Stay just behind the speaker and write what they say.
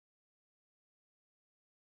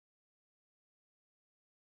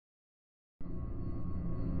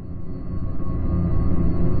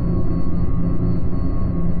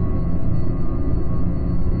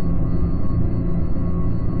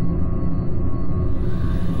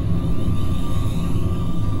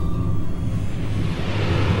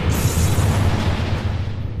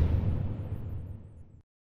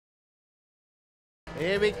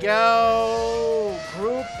we go.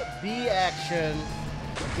 Group B action.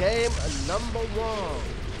 Game number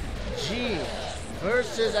 1. Jeen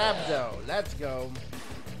versus Abdo. Let's go.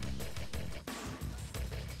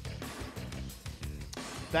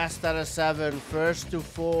 Best out of 7. First to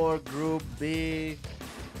 4. Group B.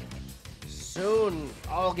 Soon,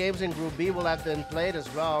 all games in Group B will have been played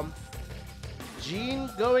as well. Jeen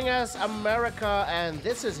going as America, and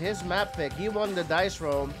this is his map pick. He won the dice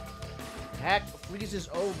roll. Hack freezes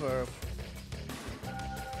over.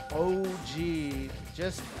 OG.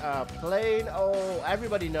 Just plain old.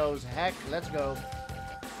 Everybody knows Hack. Let's go.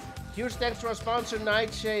 Huge thanks to our sponsor,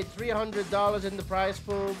 Nightshade. $300 in the prize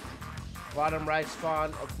pool. Bottom right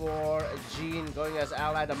spawn for Jeen going as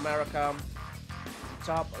Allied America.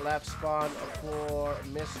 Top left spawn for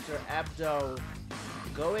Mr. Abdo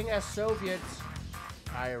going as Soviet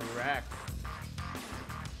Iraq.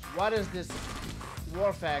 What is this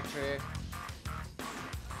war factory?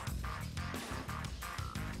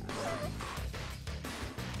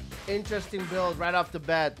 Interesting build right off the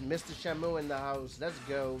bat. Mr. Shamu in the house. Let's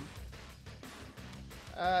go.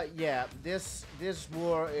 Yeah, this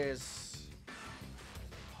war is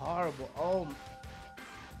horrible. Oh,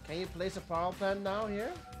 can you place a power plant now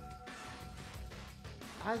here?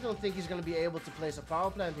 I don't think he's gonna be able to place a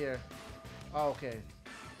power plant here. Oh, okay.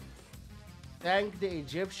 Thank the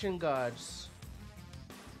Egyptian gods.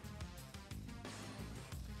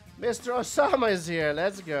 Mr. Osama is here.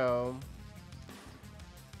 Let's go.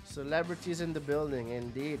 Celebrities in the building,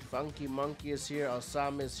 indeed. Funky Monkey is here.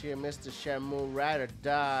 Osama is here. Mr. Shamu, Ride or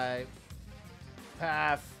Die.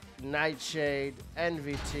 Path, Nightshade,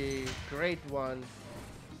 NVT. Great one.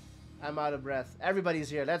 I'm out of breath. Everybody's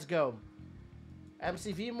here. Let's go.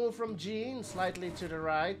 MCV move from Jeen, slightly to the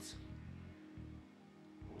right.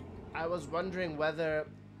 I was wondering whether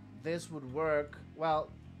this would work.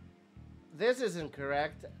 Well, this isn't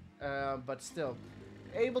correct, but still.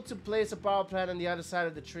 Able to place a power plant on the other side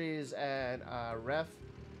of the trees and ref.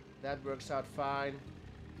 That works out fine.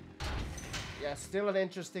 Yeah, still an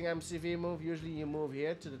interesting MCV move. Usually you move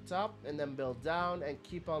here to the top and then build down and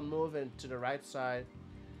keep on moving to the right side.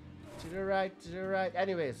 To the right, to the right.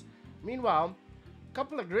 Anyways, meanwhile, a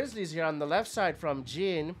couple of Grizzlies here on the left side from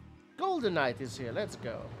Jeen. Golden Knight is here. Let's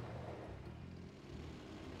go.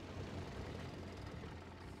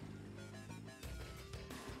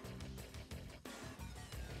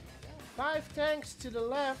 Five tanks to the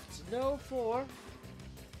left. No, 4.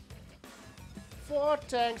 4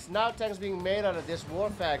 tanks. Now tanks being made out of this war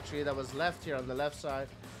factory that was left here on the left side.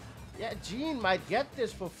 Yeah, Jeen might get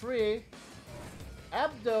this for free.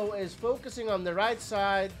 Abdo is focusing on the right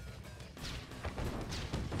side.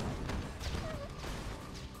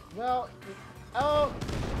 Well, oh,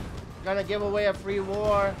 gonna give away a free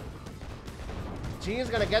war. Jeen's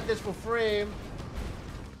gonna get this for free.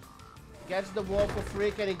 Gets the wall for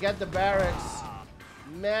free. Can he get the barracks?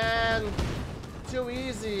 Man, too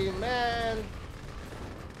easy, man.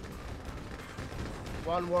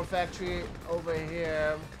 One war factory over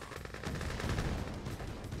here.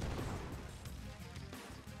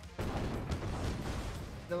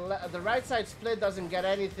 The right side split doesn't get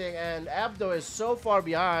anything, and Abdo is so far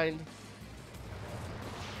behind.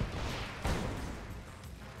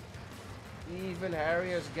 Even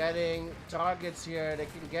Harrier's getting targets here. They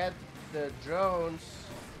can get the drones.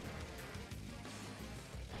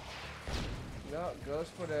 No, goes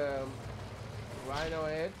for the Rhino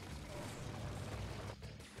hit.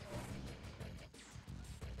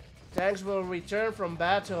 Tanks will return from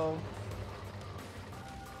battle.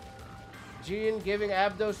 Jeen giving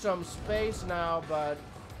Abdo some space now, but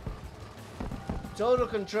total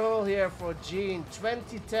control here for Jeen.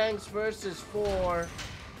 20 tanks versus 4.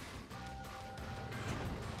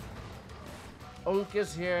 Unk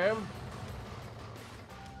is here.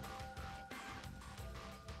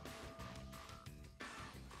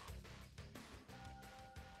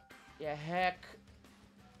 Yeah, Hack,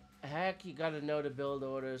 you gotta know the build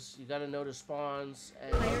orders. You gotta know the spawns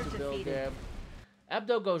and how to build them.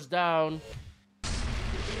 Abdo goes down.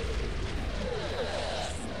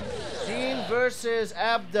 Jeen versus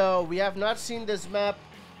Abdo. We have not seen this map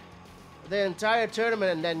the entire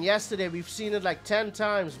tournament, and then yesterday we've seen it like 10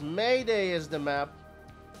 times. Mayday is the map.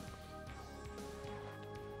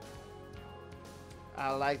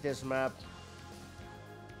 I like this map.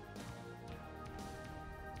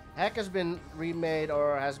 Hack has been remade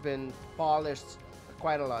or has been polished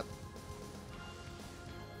quite a lot.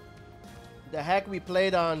 The Hack we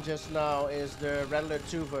played on just now is the Red Alert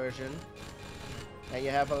 2 version. And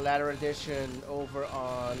you have a ladder edition over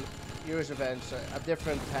on Heroes Events, a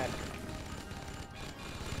different Hack.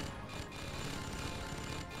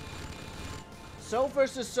 Sove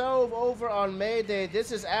versus Sove over on Mayday.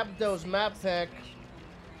 This is Abdo's map pick.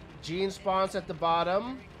 Jeen spawns at the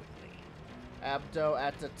bottom. Abdo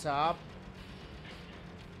at the top.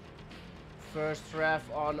 First ref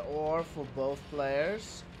on ore for both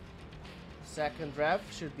players. Second ref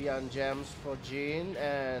should be on gems for Jeen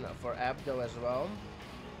and for Abdo as well.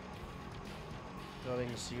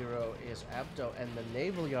 Going 0 is Abdo and the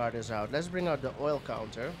naval yard is out. Let's bring out the oil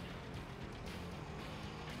counter.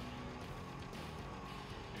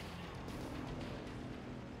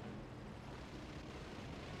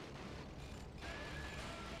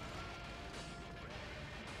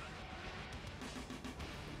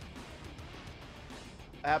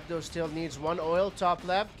 Abdo still needs 1 oil, top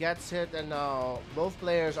left, gets hit, and now both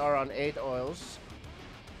players are on 8 oils.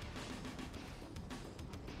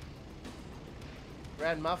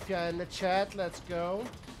 Red Mafia in the chat, let's go.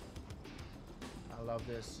 I love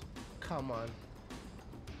this. Come on.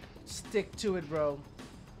 Stick to it, bro.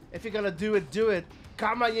 If you're gonna do it, do it.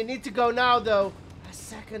 Come on, you need to go now, though. A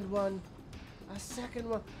second one. A second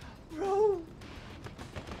one. Bro.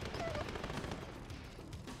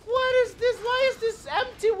 What is this? Why is this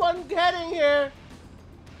empty one getting here?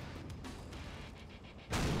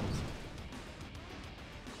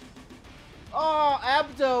 Oh,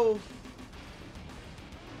 Abdo.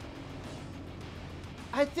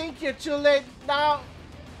 I think you're too late now.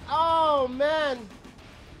 Oh, man.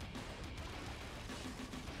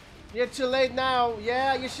 You're too late now.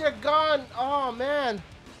 Yeah, you should have gone. Oh, man.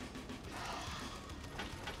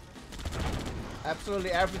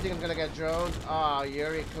 Absolutely everything is gonna get droned. Oh,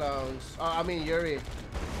 Yuri clones. Oh, I mean Yuri.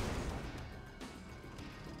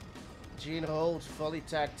 Jeen holds fully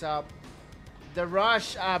tacked up. The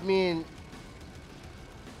rush, I mean.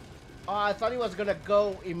 Oh, I thought he was gonna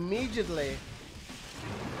go immediately.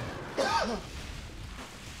 Kirov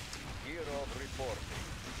reporting.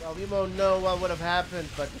 Well, we won't know what would have happened,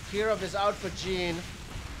 but Kirov is out for Jeen.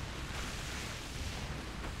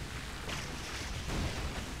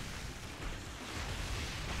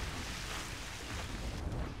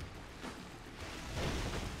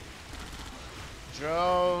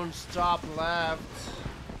 Drones, top left.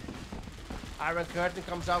 Iron Curtain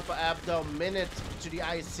comes out for Abdo. Minute to the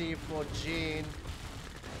IC for Jeen.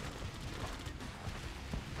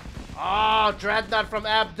 Oh, Dreadnought from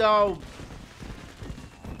Abdo.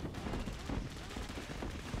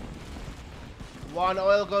 One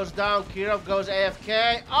oil goes down. Kirov goes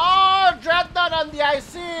AFK. Oh, Dreadnought on the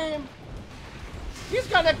IC. He's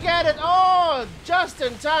gonna get it. Oh, just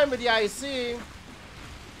in time with the IC.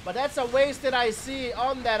 But that's a wasted IC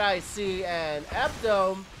on that IC, and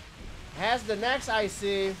Abdo has the next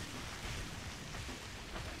IC.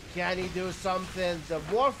 Can he do something? The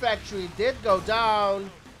War Factory did go down.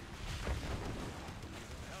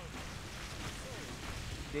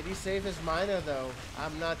 Did he save his miner though?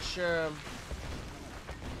 I'm not sure.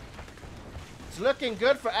 It's looking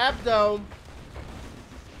good for Abdo.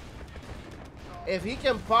 If he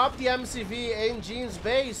can pop the MCV in Jeen's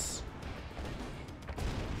base,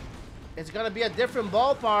 it's gonna be a different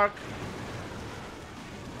ballpark.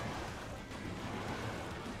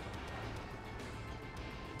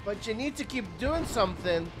 But you need to keep doing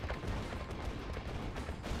something.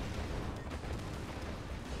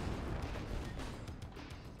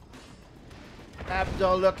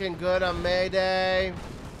 Abdo looking good on Mayday.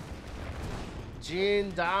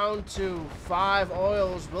 Jeen down to 5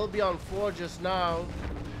 oils. Will be on 4 just now.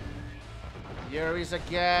 Yuri's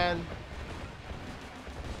again.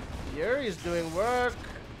 Yuri's doing work.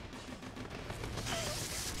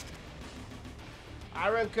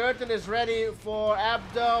 Iron Curtain is ready for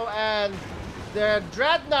Abdo, and the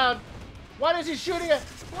Dreadnought. What is he shooting at?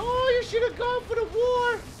 Oh, you should have gone for the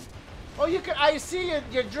war. Oh, you can. I see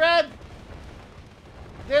your Dread.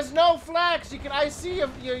 There's no flags. You can. I see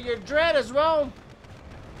your Dread as well.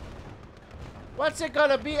 What's it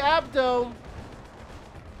gonna be, Abdo?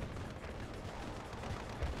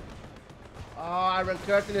 Oh, Iron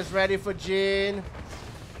Curtain is ready for Jeen.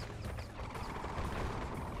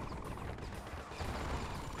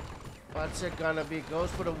 What's it gonna be?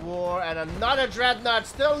 Goes for the war, and another Dreadnought.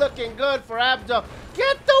 Still looking good for Abdo.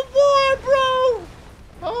 Get the war, bro!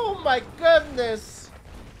 Oh my goodness.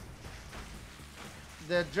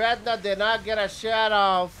 The Dreadnought did not get a shot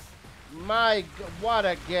off. My God, what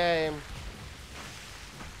a game.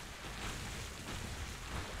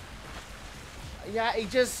 Yeah, he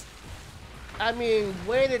just, I mean,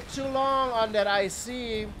 waited too long on that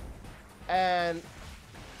IC, and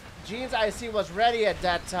Jeen's IC was ready at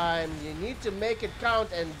that time. You need to make it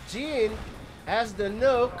count, and Jeen has the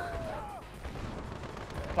nuke.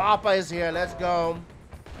 Papa is here. Let's go.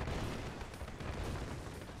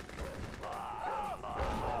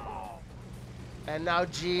 And now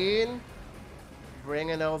Jeen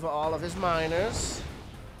bringing over all of his miners.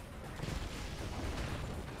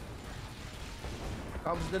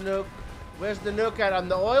 Comes the nuke. Where's the nuke at? On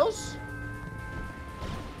the oils?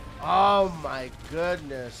 Oh my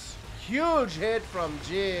goodness. Huge hit from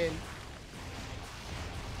Jeen.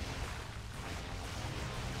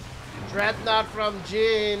 Dreadnought from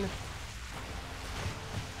Jeen.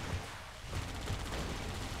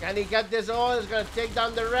 Can he get this oil? He's gonna take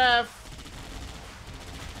down the ref.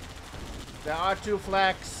 There are two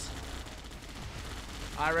flags.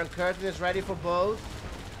 Iron Curtain is ready for both.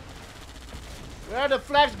 Where are the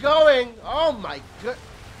flags going? Oh my god.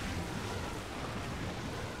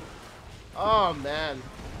 Oh man.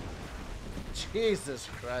 Jesus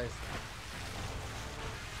Christ.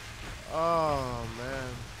 Oh man.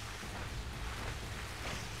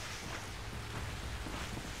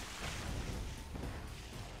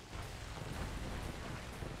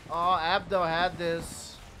 Oh, Abdo had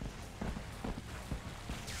this.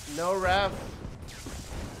 No ref.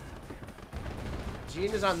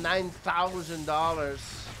 Jeen is on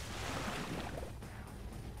 $9,000.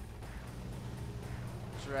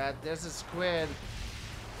 Dread, there's a squid.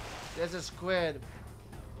 There's a squid.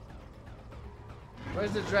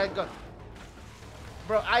 Where's the Dread go?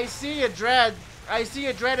 Bro, I see a Dread. I see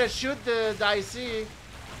a Dread and shoot the IC.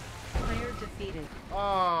 Player defeated.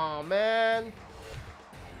 Oh, man.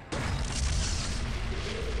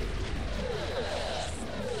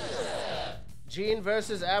 Jeen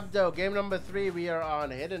versus Abdo, game number 3. We are on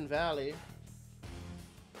Hidden Valley.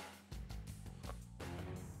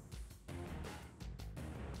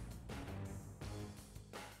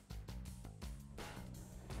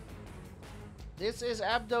 This is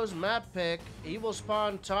Abdo's map pick. He will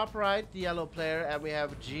spawn top right, the yellow player, and we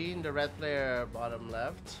have Jeen, the red player, bottom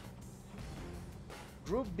left.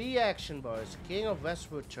 Group B action, boys. King of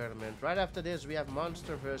Westwood tournament. Right after this, we have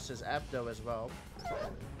Monster versus Abdo as well.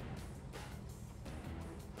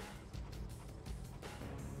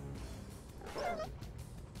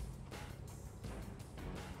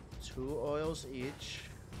 Two oils each.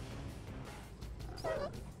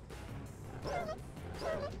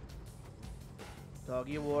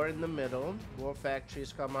 Doggy War in the middle. War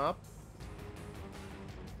factories come up.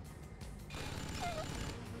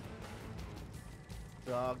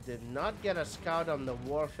 Dog did not get a scout on the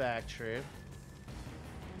war factory.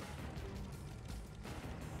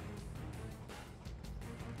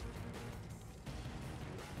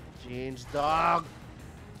 Jeen's dog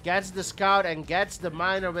gets the scout and gets the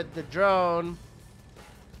miner with the drone.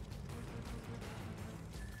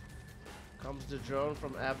 Comes the drone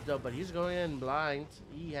from Abdo, but he's going in blind.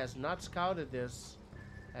 He has not scouted this.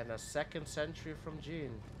 And a second sentry from Jeen.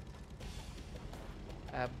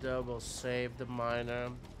 Abdo will save the miner.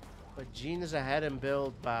 But Jeen is ahead in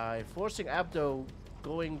build by forcing Abdo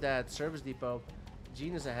going that service depot.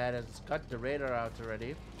 Jeen is ahead and has got the radar out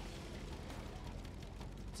already.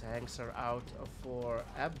 Tanks are out for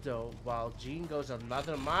Abdo while Jeen goes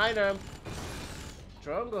another miner.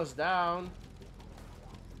 Drone goes down.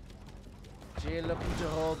 Jeen looking to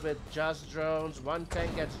hold with just drones. One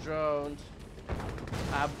tank gets droned.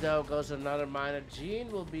 Abdo goes another miner. Jeen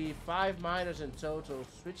will be 5 miners in total,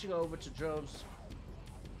 switching over to drones.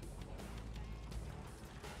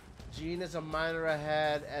 Jeen is a miner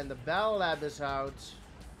ahead, and the Bell Lab is out.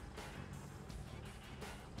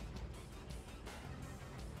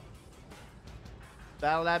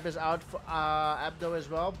 Battle Lab is out for Abdo as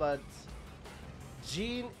well, but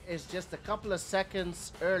Jeen is just a couple of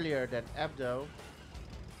seconds earlier than Abdo.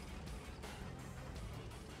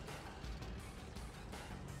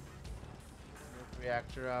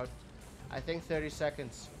 Reactor out. I think 30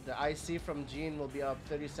 seconds. The IC from Jeen will be up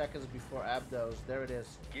 30 seconds before Abdo's. There it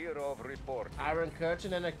is. Kirov report. Iron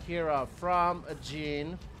Curtain and Akira from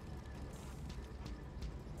Jeen.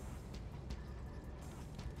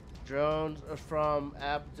 Drones from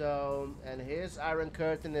Abdo, and his Iron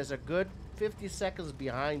Curtain is a good 50 seconds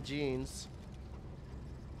behind Jeen's.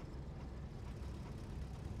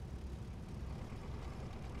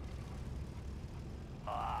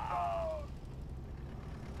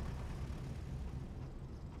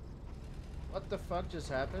 What the fuck just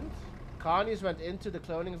happened? Connie's went into the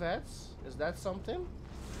cloning vets? Is that something?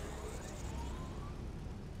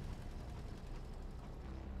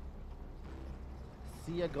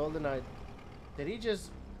 Thea Goldenite. Did he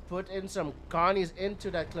just put in some Connies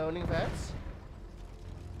into that cloning vets?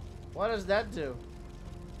 What does that do?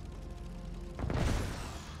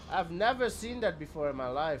 I've never seen that before in my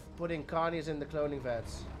life, putting Connies in the cloning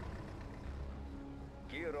vets.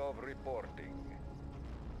 Kirov reporting.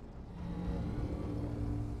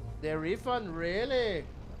 Their refund, really?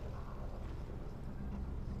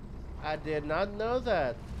 I did not know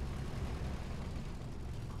that.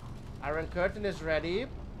 Iron Curtain is ready.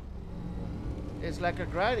 It's like a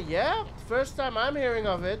grind. Yeah, first time I'm hearing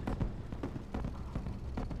of it.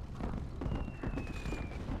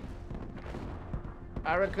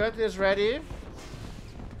 Iron Curtain is ready.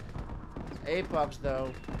 Apox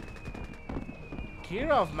though.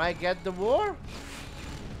 Kirov might get the war.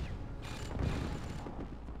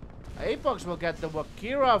 Apox will get the war.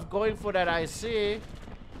 Kirov going for that IC.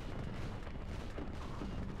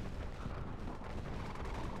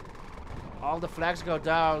 All the flags go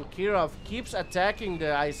down. Kirov keeps attacking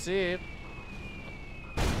the IC.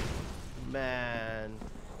 Man.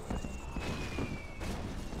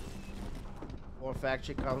 War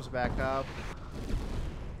factory comes back up.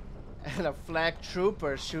 And a flag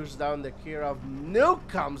trooper shoots down the Kirov. Nuke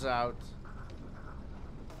comes out.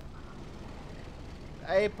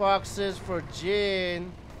 Apoxes for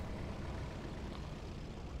Jeen.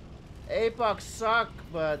 Apox suck,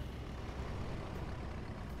 but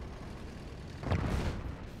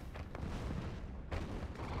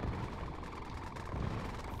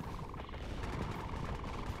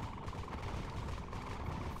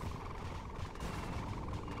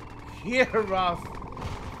Kirov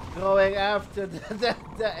going after the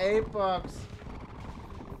Apox.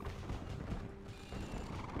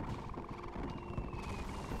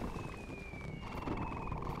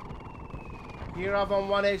 Kirov on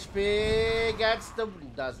 1 HP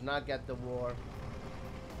does not get the war.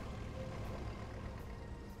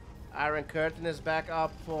 Iron Curtain is back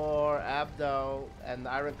up for Abdo, and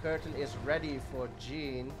Iron Curtain is ready for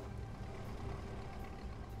Jeen.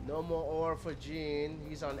 No more ore for Jeen.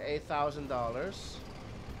 He's on $8,000.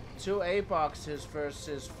 2 Apoxes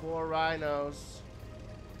versus 4 Rhinos.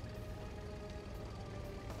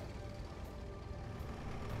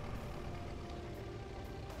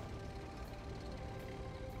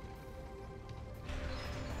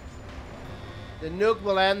 The nuke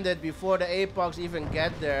will end it before the Apox even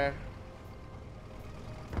get there.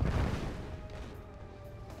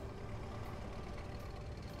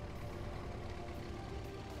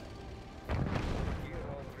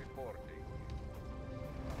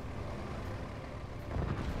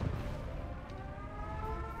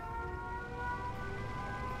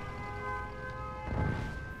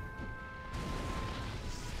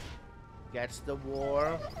 Gets the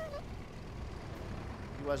war.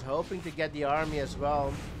 He was hoping to get the army as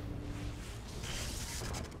well.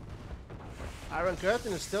 Iron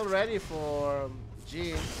Curtain is still ready for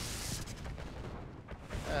Jeen.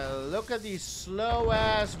 Look at these slow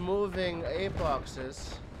ass moving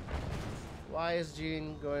Apoxes. Why is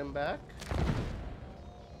Jeen going back?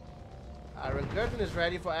 Iron Curtain is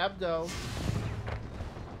ready for Abdo.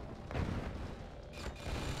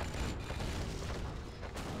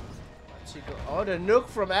 Oh, the nuke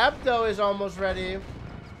from Abdo is almost ready.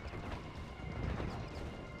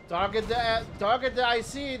 Target the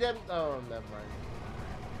IC, then... Oh, never mind.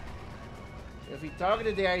 If he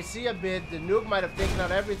targeted the IC a bit, the nuke might have taken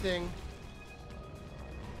out everything.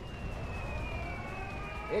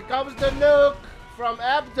 Here comes the nuke from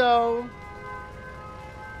Abdo.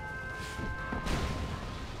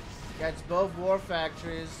 Gets both war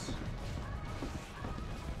factories.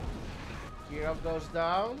 Kirov goes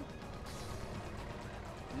down.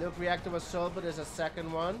 Nuke reactor was sold, but there's a second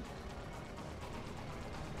one.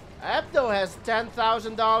 Abdo has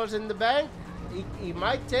 $10,000 in the bank. He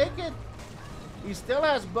might take it. He still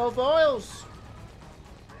has both oils.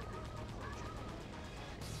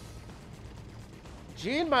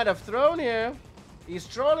 Jeen might have thrown here. He's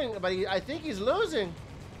trolling, but I think he's losing.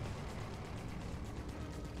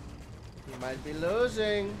 He might be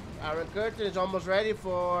losing. Iron Curtain is almost ready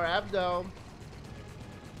for Abdo.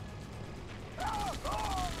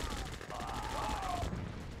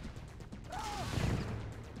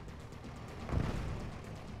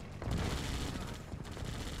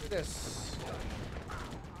 This.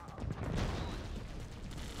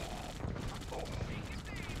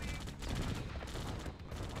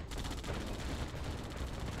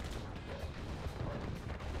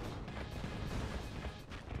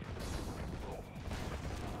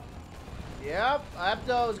 Yep,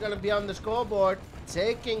 Abdo is going to be on the scoreboard,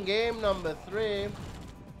 taking game number 3.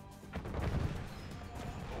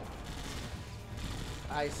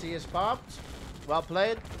 IC is popped. Well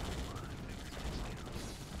played.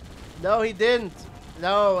 No, he didn't.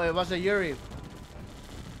 No, it was a Yuri.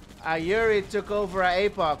 A Yuri took over a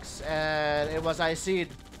Apox, and it was IC'd.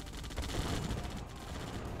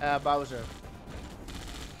 Bowser.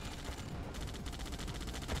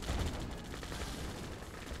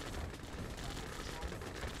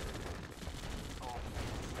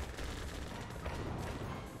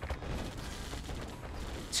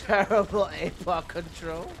 Terrible APOC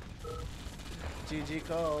control. GG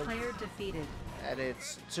called. Player defeated. And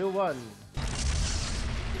it's 2-1.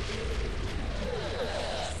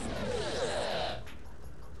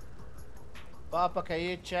 Papa, can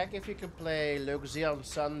you check if you can play Luxie on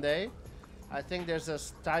Sunday? I think there's a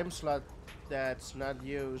time slot that's not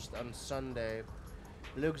used on Sunday.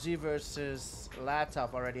 Luxie versus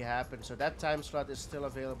Latop already happened, so that time slot is still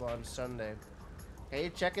available on Sunday. Can you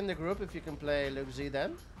check in the group if you can play Luxie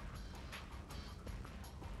then?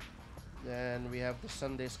 Then we have the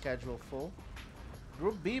Sunday schedule full.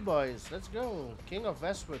 Group B, boys, let's go. King of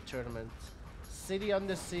Westwood tournament. City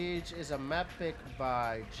Under Siege is a map pick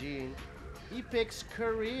by Jeen. He picks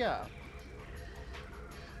Korea.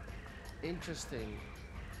 Interesting.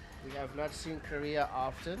 We have not seen Korea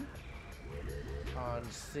often on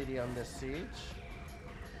City Under Siege.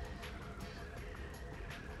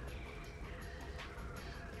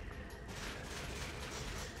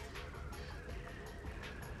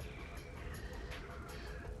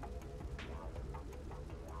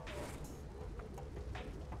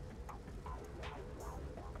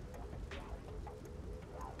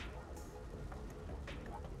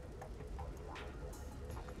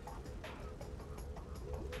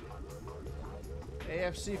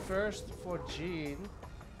 AFC first for Jeen.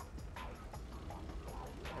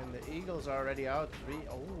 And the Eagles are already out 3.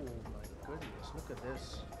 Oh my goodness, look at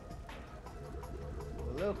this.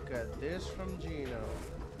 Look at this from Gino.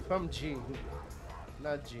 From Jeen.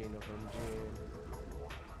 Not Gino, from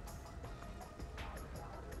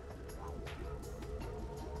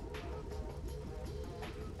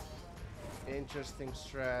Jeen. Interesting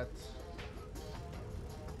strat.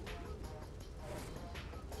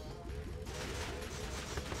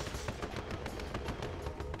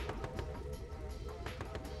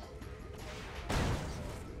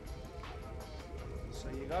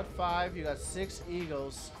 You got 5, you got 6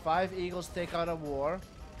 Eagles. 5 Eagles take out a war.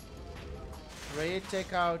 3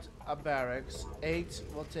 take out a barracks. 8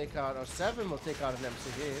 will take out, or 7 will take out an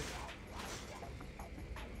MCV.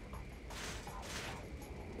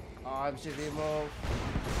 Oh, MCV move.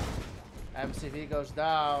 MCV goes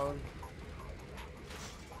down.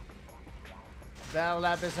 Battle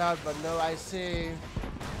Lab is out, but no IC.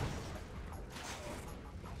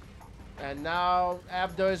 And now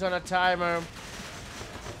Abdo is on a timer.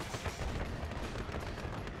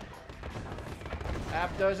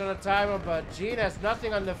 Abdo's on a timer, but Jeen has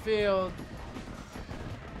nothing on the field.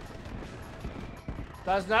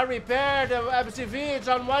 Does not repair the MCV. It's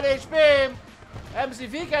on 1 HP.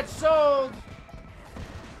 MCV gets sold.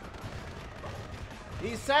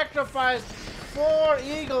 He sacrificed 4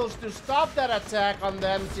 Eagles to stop that attack on the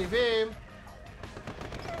MCV.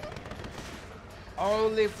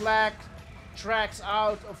 Only flag tracks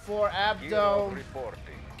out for Abdo.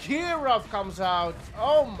 Kirov comes out.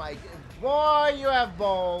 Oh my god. Boy, you have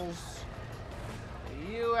balls.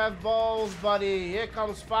 You have balls, buddy. Here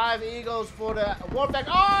comes 5 Eagles for the Warpack.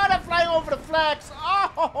 Oh, they're flying over the flags.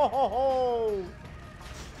 Oh!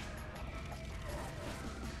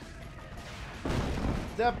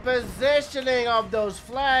 The positioning of those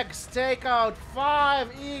flags take out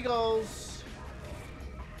 5 Eagles.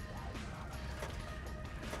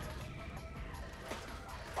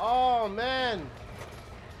 Oh, man.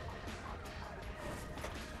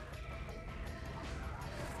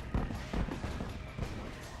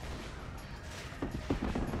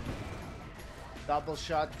 Double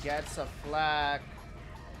shot gets a flag.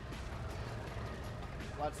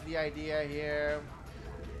 What's the idea here?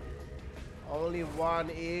 Only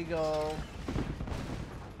 1 Eagle.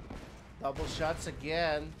 Double shots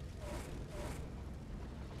again.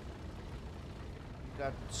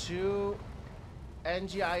 Got 2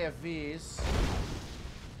 NGIFVs.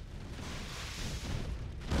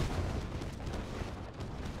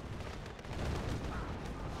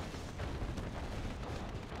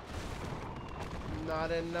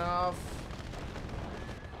 Not enough.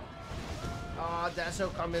 Oh,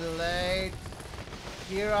 Deso coming late.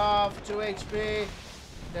 Kirov, 2 HP.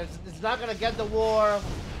 It's not gonna get the war.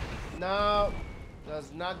 No,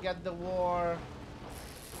 does not get the war.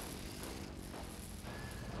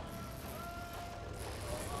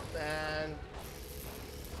 And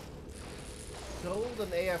Golden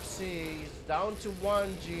AFC is down to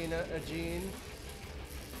 1. Jeen.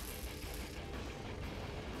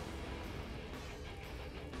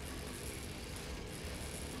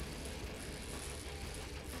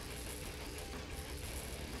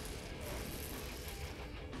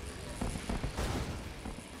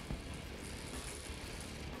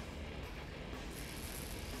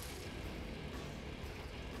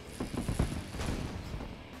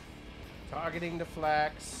 Targeting the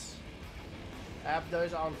flags. Abdo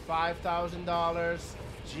is on $5,000.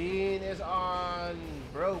 Jeen is on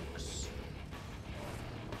Brokes.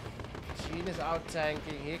 Jeen is out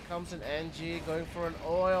tanking. Here comes an NG going for an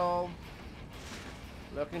oil.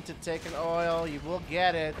 Looking to take an oil. You will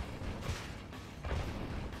get it.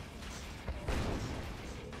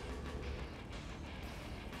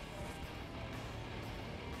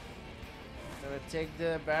 Gonna take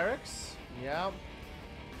the barracks. Yep.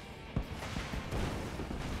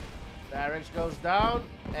 Barracks goes down.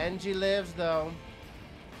 NG lives though.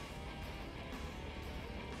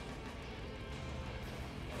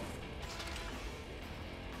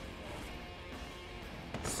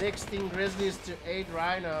 "16 Grizzlies to 8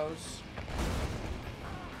 Rhinos.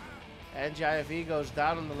 NGIV goes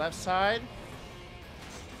down on the left side.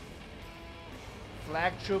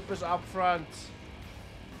 Flag troopers up front.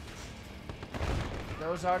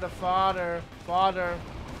 Those are the fodder.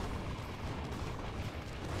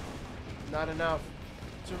 Not enough.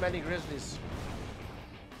 Too many Grizzlies.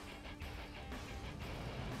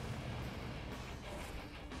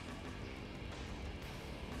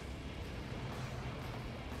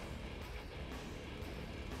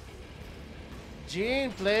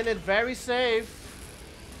 Jeen playing it very safe.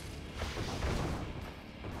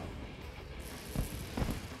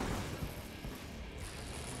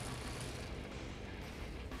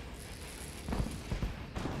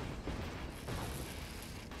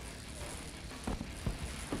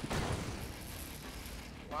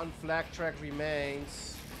 One flag track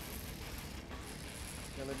remains.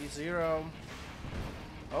 It's gonna be 0.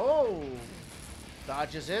 Oh!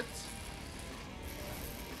 Dodges it.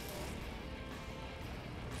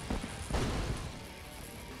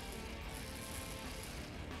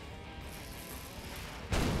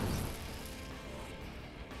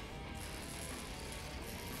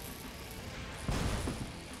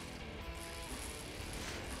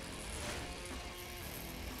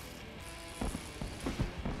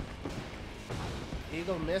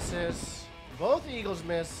 Eagle misses. Both Eagles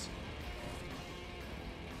miss.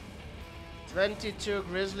 22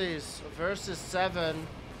 Grizzlies versus 7.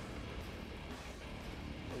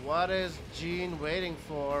 What is Jeen waiting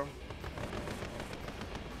for?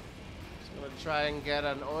 He's gonna try and get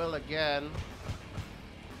an oil again.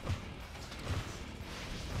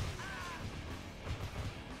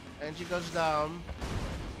 And she goes down.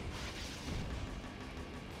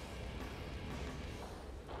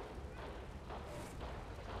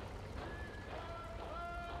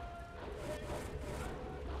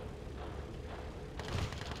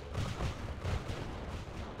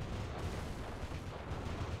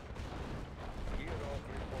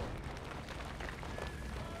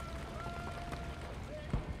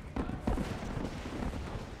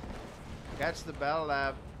 Catch the Battle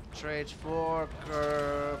Lab, trades 4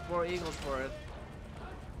 Eagles for it.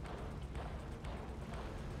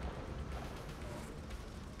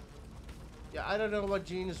 Yeah, I don't know what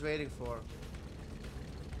Jeen is waiting for.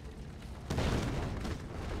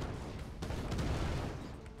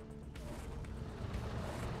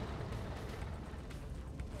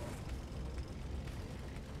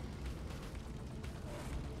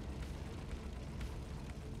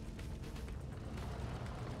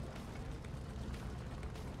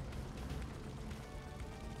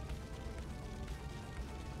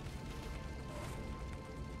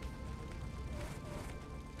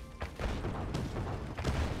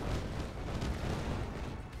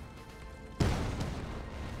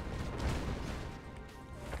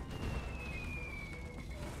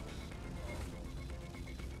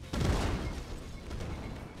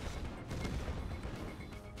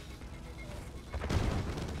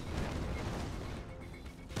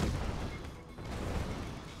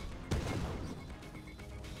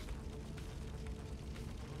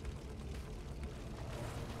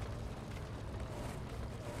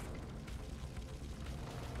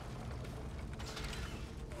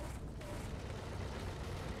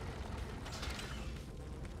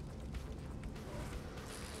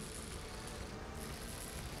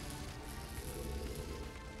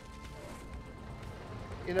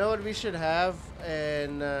 You know what we should have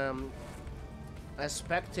in a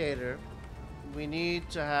spectator? We need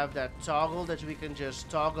to have that toggle that we can just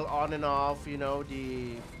toggle on and off, you know,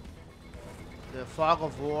 the fog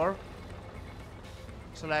of war.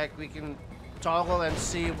 So like we can toggle and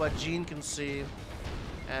see what Jeen can see,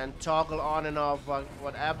 and toggle on and off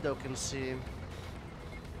what Abdo can see.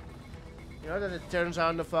 You know that it turns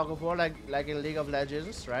on the fog of war like in League of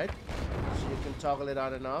Legends, right? So you can toggle it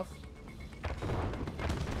on and off.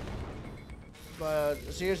 But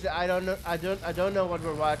seriously, I don't know. I don't know what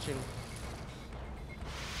we're watching.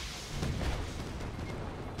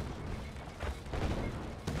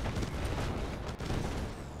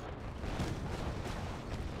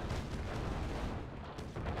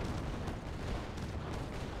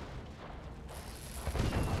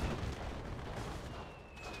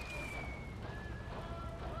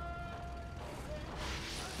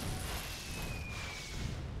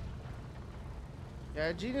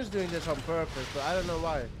 Yeah, Jeen is doing this on purpose, but I don't know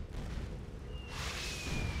why.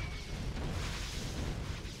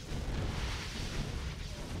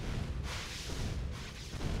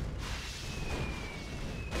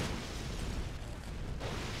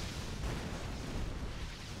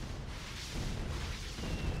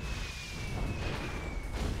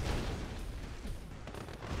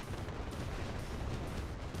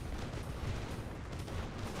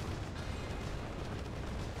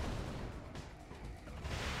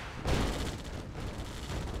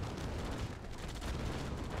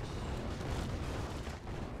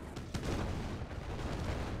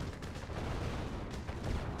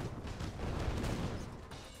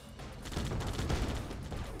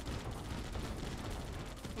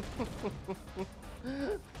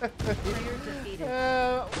 Player defeated.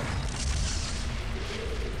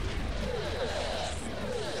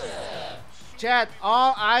 Chat,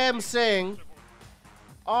 all I am saying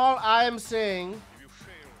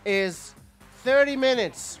is 30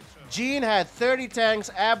 minutes. Jeen had 30 tanks,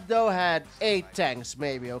 Abdo had 8 tanks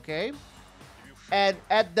maybe, okay? And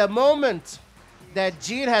at the moment that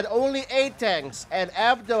Jeen had only 8 tanks and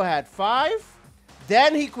Abdo had 5,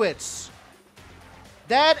 then he quits.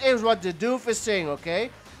 That is what the doof is saying, okay?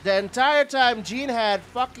 The entire time Jeen had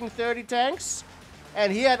fucking 30 tanks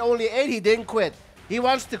and he had only 8, he didn't quit. He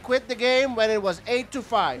wants to quit the game when it was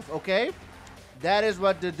 8-5, okay? That is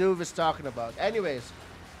what the doof is talking about. Anyways,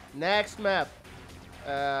 next map.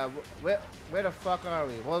 Where the fuck are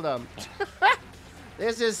we? Hold on.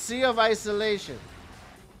 This is Sea of Isolation.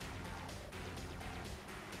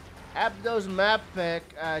 Abdo's map pick.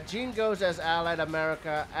 Jeen goes as Allied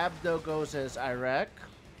America. Abdo goes as Iraq.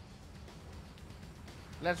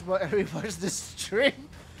 Let's rewatch the stream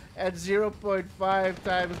at 0.5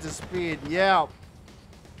 times the speed. Yeah.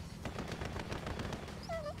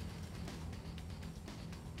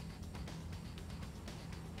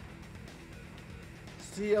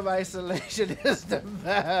 Sea of Isolation is the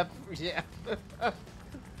map. Yeah.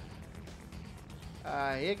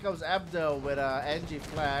 Here comes Abdo with NG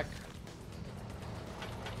flag.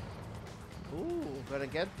 Ooh, gonna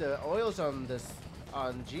get the oils on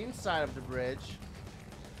Jeen's side of the bridge.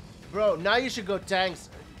 Bro, now you should go tanks.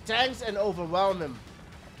 Tanks and overwhelm him.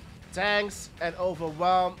 Tanks and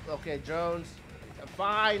overwhelm. Okay, drones.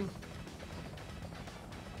 Fine.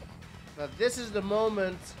 But this is the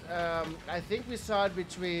moment. I think we saw it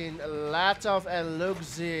between Latov and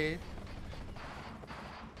Luxi,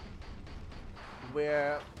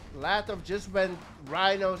 where Latov just went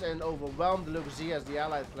rhinos and overwhelmed Luxi as the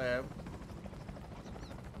allied player.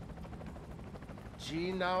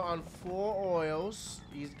 Jeen now on 4 oils.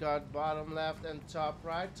 He's got bottom left and top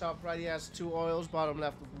right. Top right he has 2 oils, bottom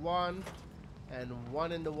left with 1. And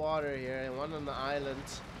 1 in the water here and 1 on the island.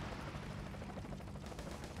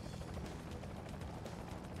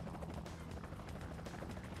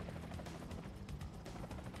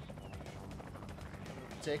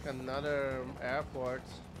 Take another airport.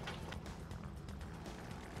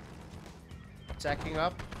 Checking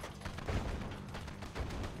up.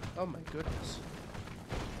 Oh my goodness.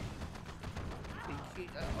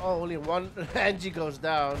 Oh, only one Angie goes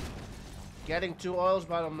down. Getting 2 oils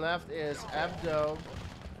bottom left is Abdo.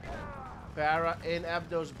 Para in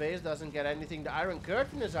Abdo's base doesn't get anything. The Iron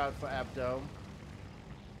Curtain is out for Abdo.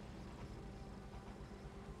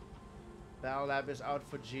 Battle Lab is out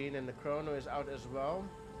for Jeen and the Chrono is out as well.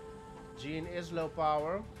 Jeen is low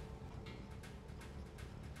power.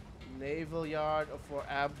 Naval Yard for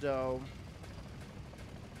Abdo.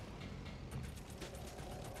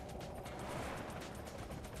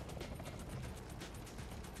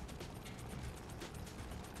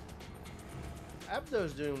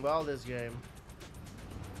 Abdo's doing well this game.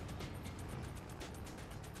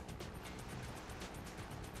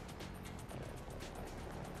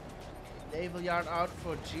 Naval Yard out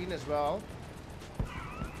for Jeen as well.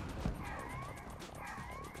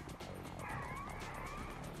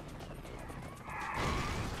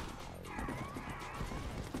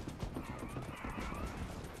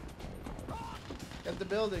 Get the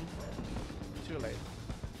building. Too late.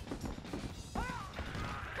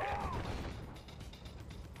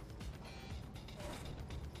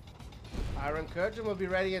 Iron Curtain will be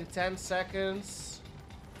ready in 10 seconds.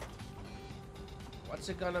 What's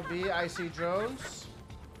it gonna be? I see drones.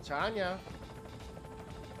 Tanya.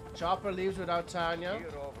 Chopper leaves without Tanya.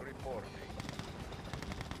 Hero reporting.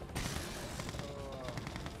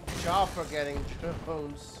 Chopper getting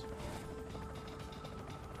drones.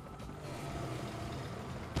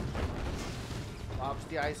 Pops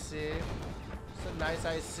the IC. It's a nice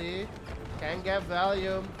IC. Can get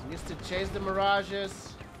value. Needs to chase the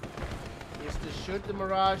mirages. He Needs to shoot the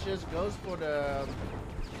mirages. Goes for the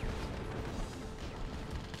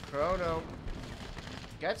chrono.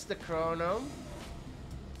 Gets the chrono.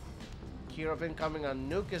 Kirov incoming on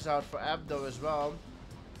nuke is out for Abdo as well.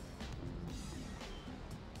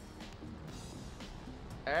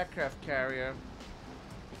 Aircraft carrier.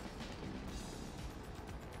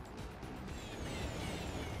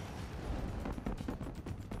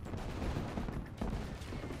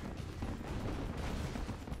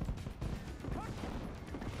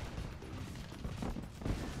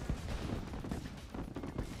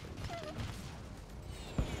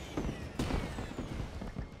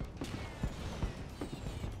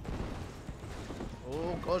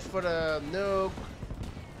 Oh, goes for the nuke.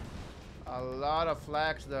 A lot of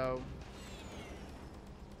flags though.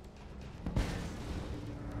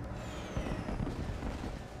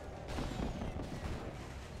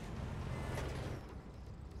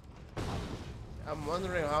 I'm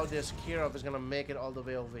wondering how this Kirov is gonna make it all the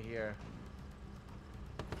way over here.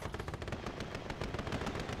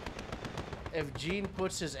 If Jeen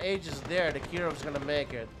puts his Aegis there, the Kirov's gonna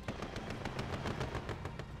make it.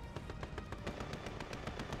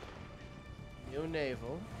 New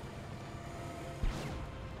naval.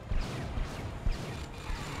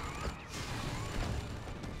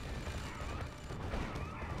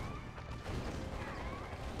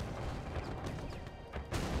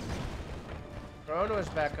 Chrono is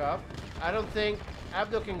back up. I don't think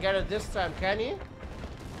Abdo can get it this time, can he?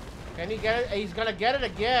 Can he get it? He's gonna get it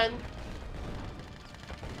again.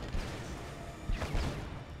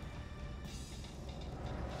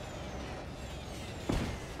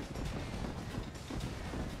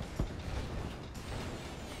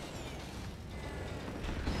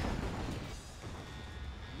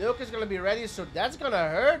 Nuke is gonna be ready, so that's gonna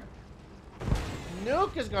hurt.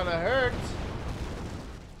 Nuke is gonna hurt.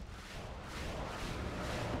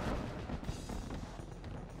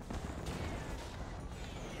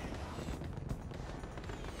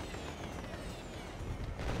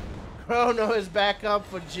 Chrono is back up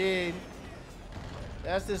for Jeen.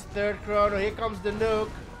 That's his third chrono. Here comes the nuke.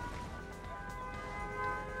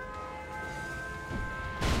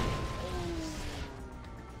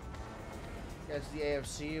 That's the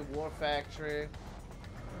AFC War Factory.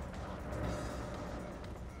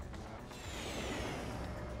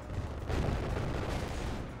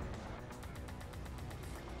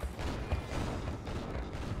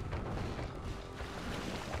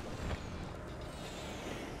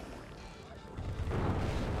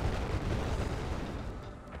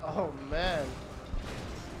 Oh man.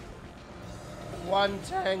 One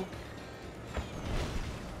tank.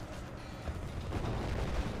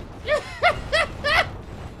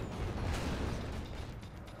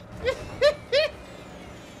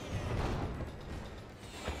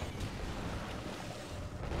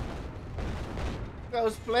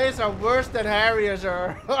 Those plays are worse than Harriers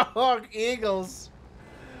or Eagles.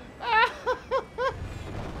 I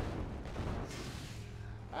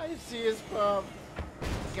see his pump.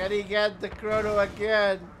 Can he get the chrono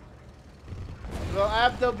again? Will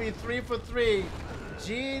Abdo be 3 for 3?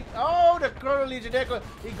 Jeen. Oh, the chrono legionnaire.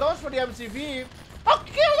 He goes for the MCV. Oh,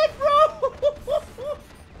 kill it, bro!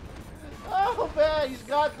 Oh man, he's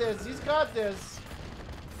got this. He's got this.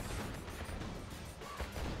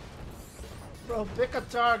 Bro, pick a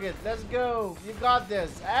target. Let's go. You got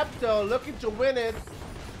this. Abdo looking to win it.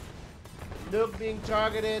 Nuke being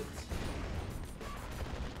targeted.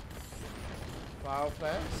 Power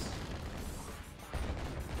plants.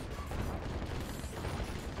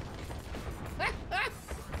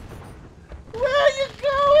 Where are you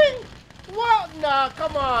going? What? Nah,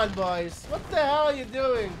 come on, boys. What the hell are you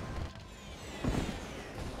doing?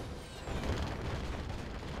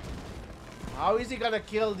 How is he gonna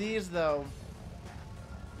kill these, though?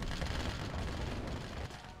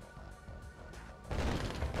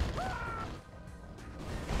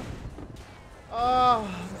 Oh,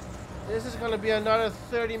 this is gonna be another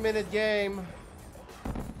 30-minute game.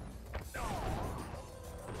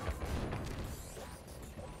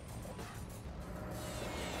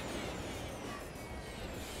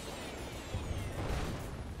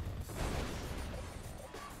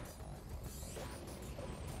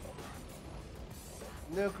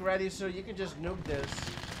 Nuke ready, so you can just nuke this.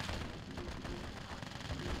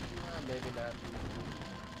 Maybe not.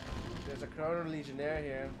 There's a Chrono Legionnaire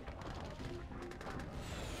here.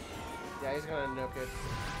 Yeah, he's gonna nuke it.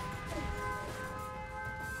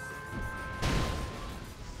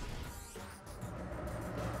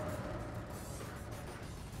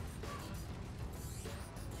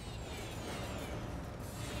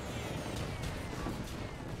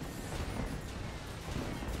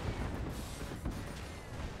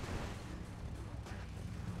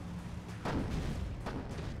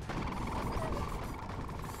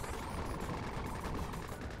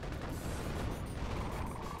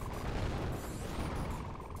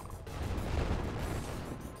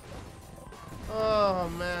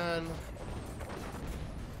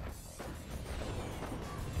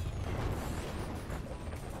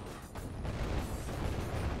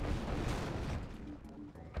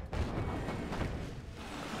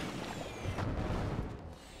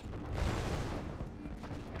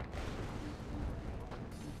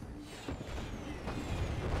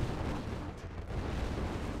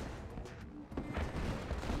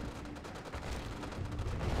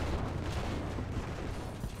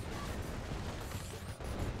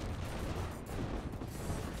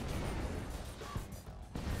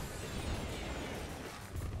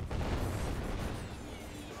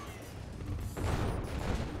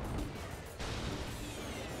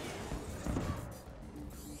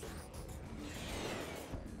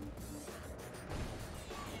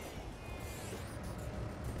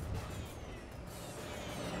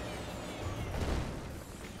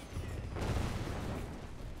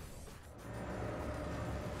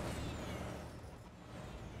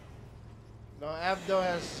 No, Abdo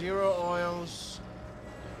has 0 oils.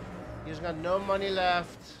 He's got no money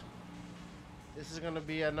left. This is gonna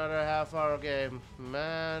be another half-hour game.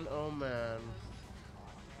 Man, oh man.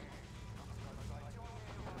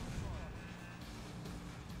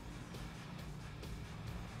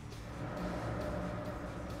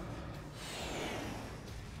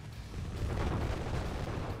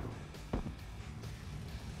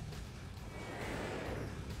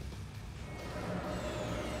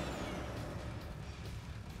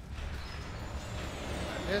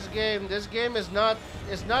 This game is not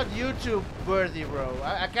YouTube worthy, bro.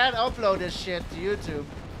 I can't upload this shit to YouTube.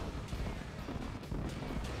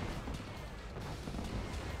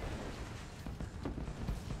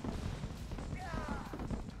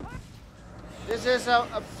 This is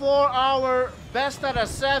a 4-hour best out of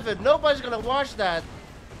 7. Nobody's gonna watch that.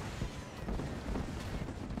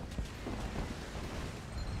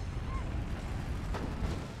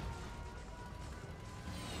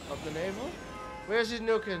 Of the naval? Where's he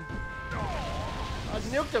nuking? I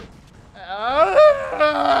nuked him.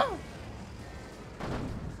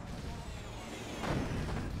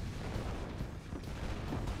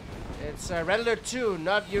 It's Red Alert 2,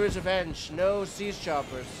 not Yuri's Revenge. No siege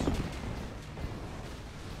choppers.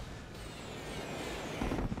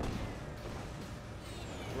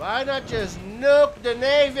 Why not just nuke the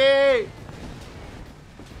Navy?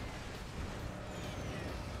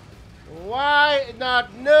 Why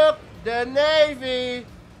not nuke the Navy?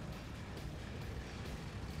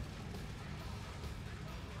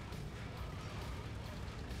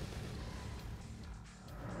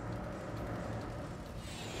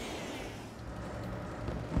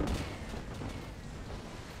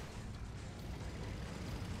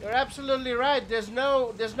 You're absolutely right. There's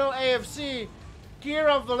no AFC.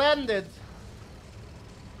 Kirov landed.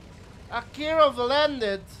 Kirov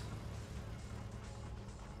landed.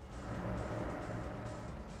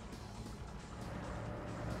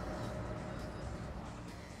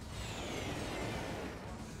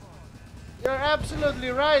 You're absolutely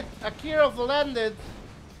right. Kirov landed.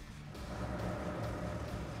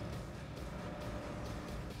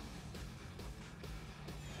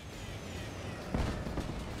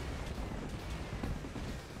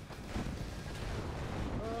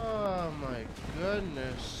 Oh my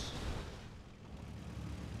goodness.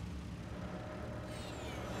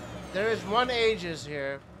 There is one Aegis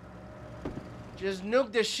here. Just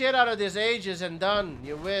nuke the shit out of this Aegis and done.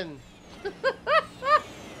 You win.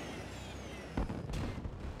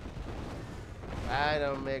 I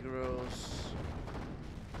don't make rules.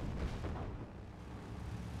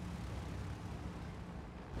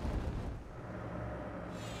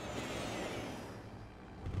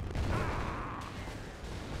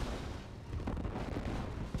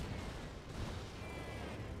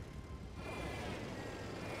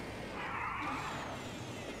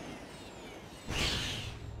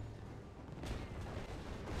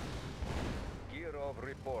 Gear of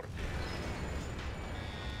report.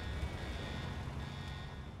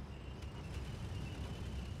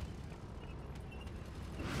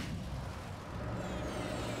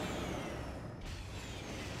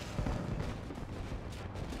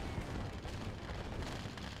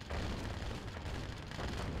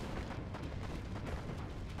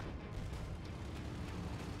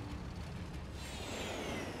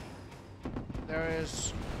 There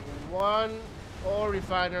is 1 ore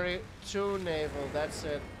refinery, 2 naval. That's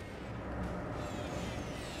it.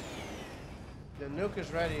 The nuke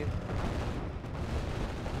is ready.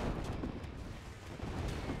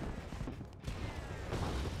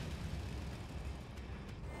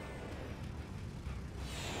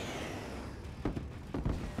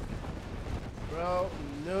 Bro,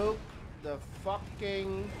 nuke the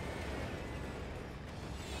fucking...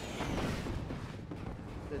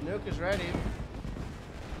 The nuke is ready.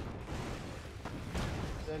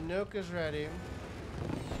 The nuke is ready.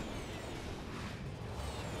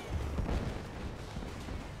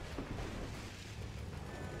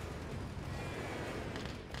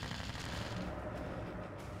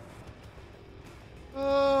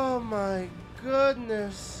 Oh my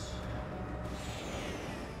goodness.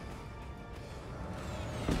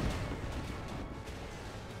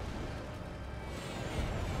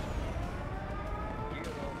 Gear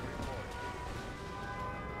of report.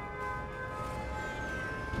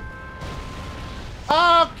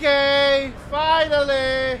 Okay,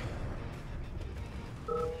 finally.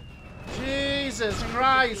 Jesus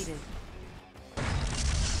Christ.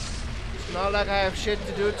 It's not like I have shit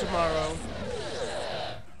to do tomorrow.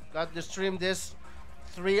 Got to stream this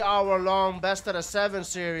 3-hour-long Best of the 7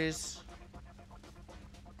 series.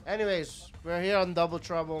 Anyways, we're here on Double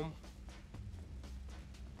Trouble.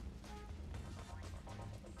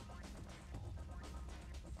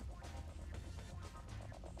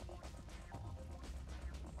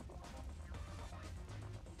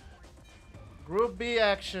 Group B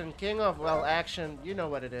action, King of, well, action, you know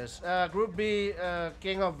what it is. Group B,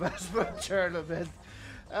 King of Westwood tournament.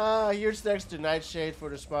 Huge thanks to Nightshade for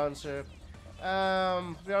the sponsor.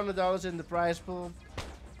 $300 in the prize pool.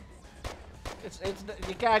 It's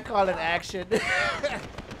you can't call it action.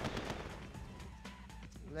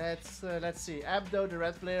 Let's see. Abdo, the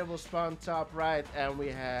red player, will spawn top right, and we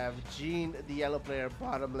have Jeen, the yellow player,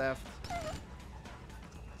 bottom left.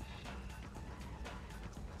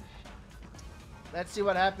 Let's see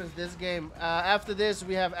what happens this game. After this,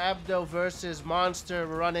 we have Abdo versus Monster.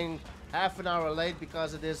 We're running half an hour late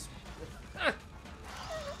because of this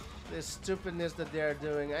this stupidness that they're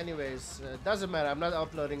doing. Anyways, doesn't matter. I'm not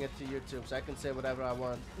uploading it to YouTube, so I can say whatever I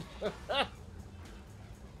want.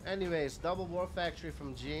 Anyways, double War Factory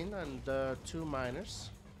from Jeen and 2 miners.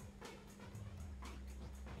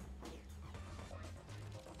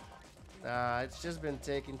 It's just been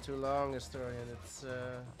taking too long, Historian. It's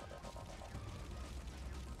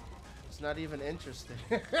not even interesting.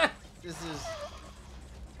 It's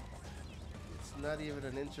not even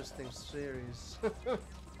an interesting series.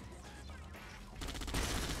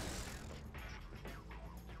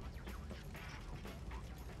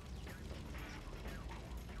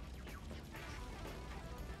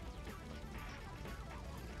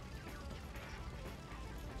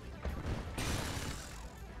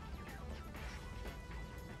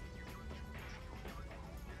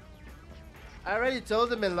 I already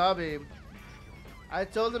told him in lobby. I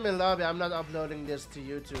told him in lobby I'm not uploading this to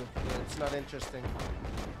YouTube. It's not interesting.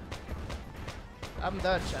 I'm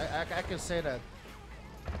Dutch. I can say that.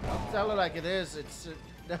 I'll tell it like it is. It's...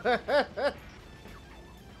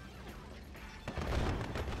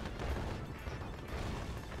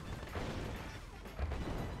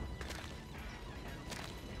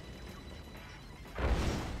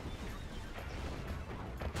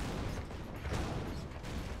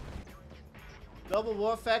 Double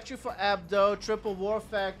War Factory for Abdo, triple War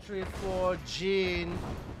Factory for Jeen.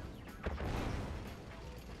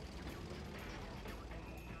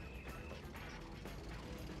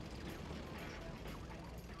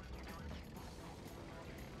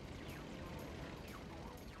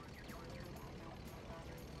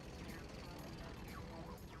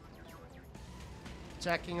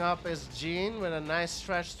 Attacking up is Jeen with a nice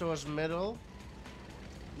stretch towards middle.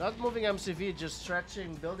 Not moving MCV, just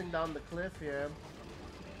stretching, building down the cliff here.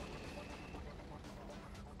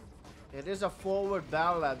 It is a forward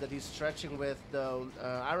battle lab that he's stretching with, though.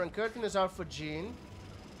 Iron Curtain is out for Jeen.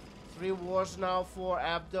 3 wars now for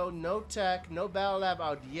Abdo. No tech, no battle lab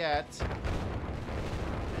out yet.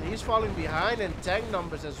 And he's falling behind in tank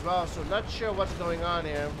numbers as well, so not sure what's going on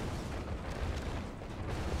here.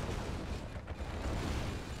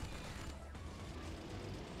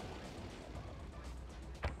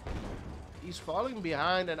 He's falling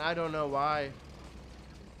behind, and I don't know why.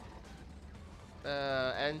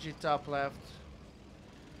 Angie top left.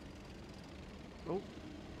 Oh,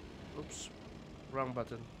 oops, wrong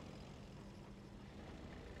button.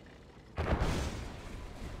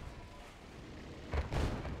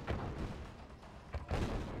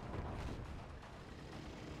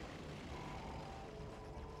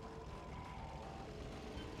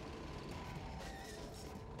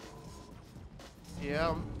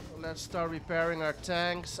 Yeah. Let's start repairing our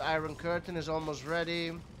tanks. Iron Curtain is almost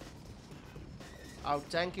ready. Out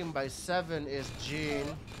tanking by 7 is Jeen.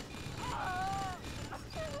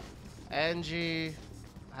 Angie,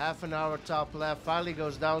 half an hour top left, finally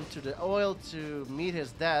goes down to the oil to meet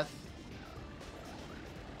his death.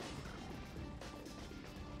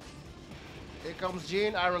 Here comes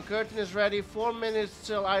Jeen. Iron Curtain is ready. 4 minutes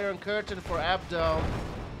till Iron Curtain for Abdo.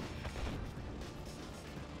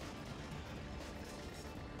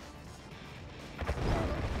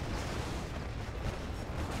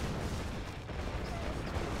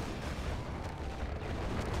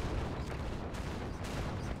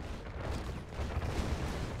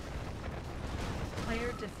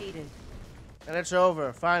 Defeated. And it's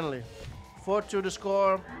over, finally. 4-2 the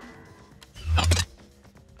score.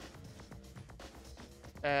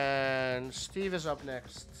 And Steve is up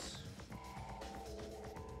next.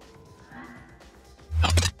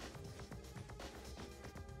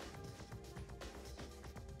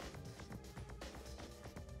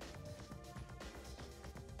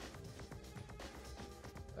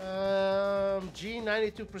 G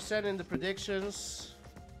 92% in the predictions.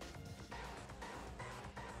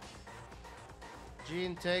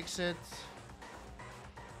 Jeen takes it.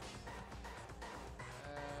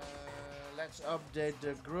 Let's update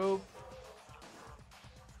the group.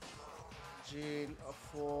 Jeen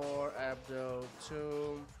 4, Abdo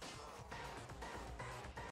 2.